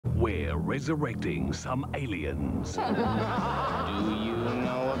we're resurrecting some aliens. Do you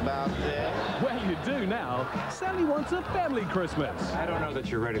know about this? Well, you do now. Sally wants a family Christmas. I don't know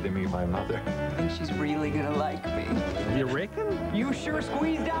that you're ready to meet my mother. I think she's really gonna like me. You reckon? You sure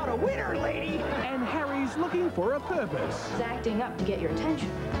squeezed out a winner, lady! And Harry's looking for a purpose. He's acting up to get your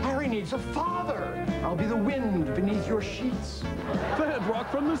attention. Harry needs a father. I'll be the wind beneath your sheets. Third Rock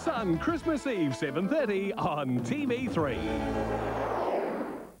from the Sun, Christmas Eve, 7:30 on TV3.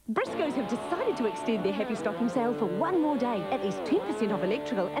 Briscoes have decided to extend their Happy Stocking sale for one more day. At least 10% off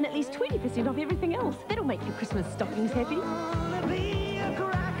electrical and at least 20% off everything else. That'll make your Christmas stockings happy.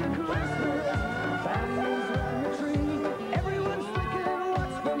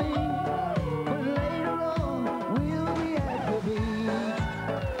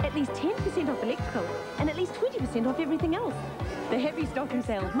 At least 10% off electrical and at least 20% off everything else. The Happy Stocking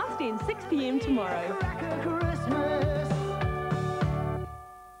sale must end 6 p.m. tomorrow.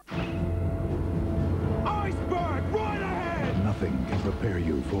 Iceberg, right ahead! Nothing can prepare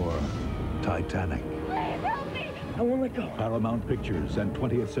you for Titanic. Please help me! I won't let go. Paramount Pictures and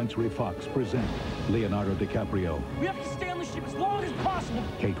 20th Century Fox present Leonardo DiCaprio, We have to stay on the ship as long as possible.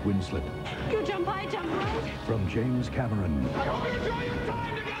 Kate Winslet, You jump high, jump right. from James Cameron,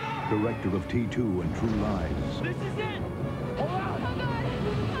 director of T2 and True Lies. This is it! Hold on! Oh,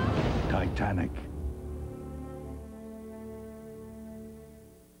 God. Titanic.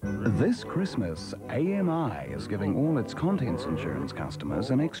 This Christmas, AMI is giving all its contents insurance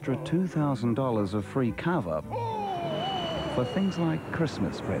customers an extra $2,000 of free cover for things like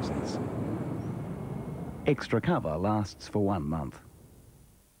Christmas presents. Extra cover lasts for 1 month.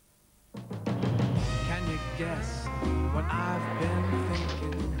 Can you guess what I've been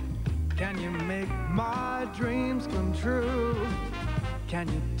thinking? Can you make my dreams come true? Can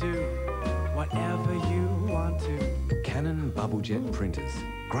you do whatever you want to? Canon bubble jet printers.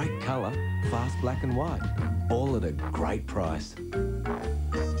 Great colour, fast black and white. All at a great price.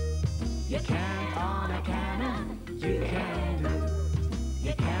 You can't on a Canon, you can do.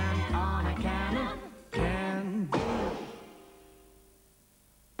 You can't on a Canon, can do.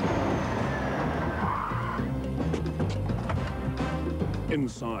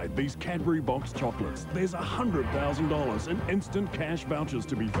 Inside these Cadbury box chocolates, there's $100,000 in instant cash vouchers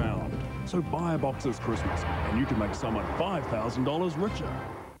to be found. So buy a box this Christmas and you can make someone $5,000 richer.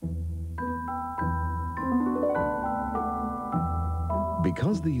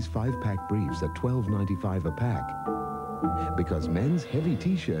 Because these 5-pack briefs are $12.95 a pack. Because men's heavy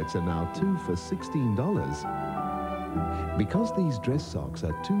t-shirts are now 2 for $16. Because these dress socks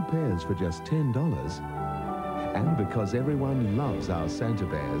are 2 pairs for just $10. And because everyone loves our Santa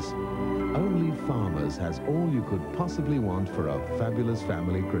Bears, only Farmers has all you could possibly want for a fabulous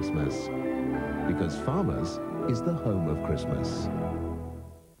family Christmas. Because Farmers is the home of Christmas.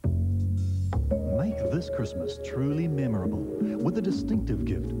 Make this Christmas truly memorable with a distinctive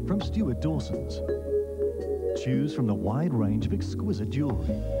gift from Stewart Dawsons. Choose from the wide range of exquisite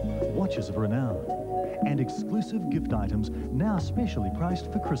jewellery, watches of renown, and exclusive gift items now specially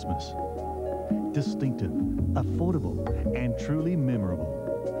priced for Christmas. Distinctive, affordable, and truly memorable.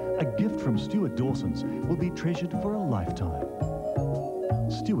 A gift from Stewart Dawsons will be treasured for a lifetime.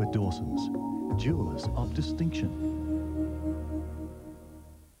 Stewart Dawsons, jewellers of distinction.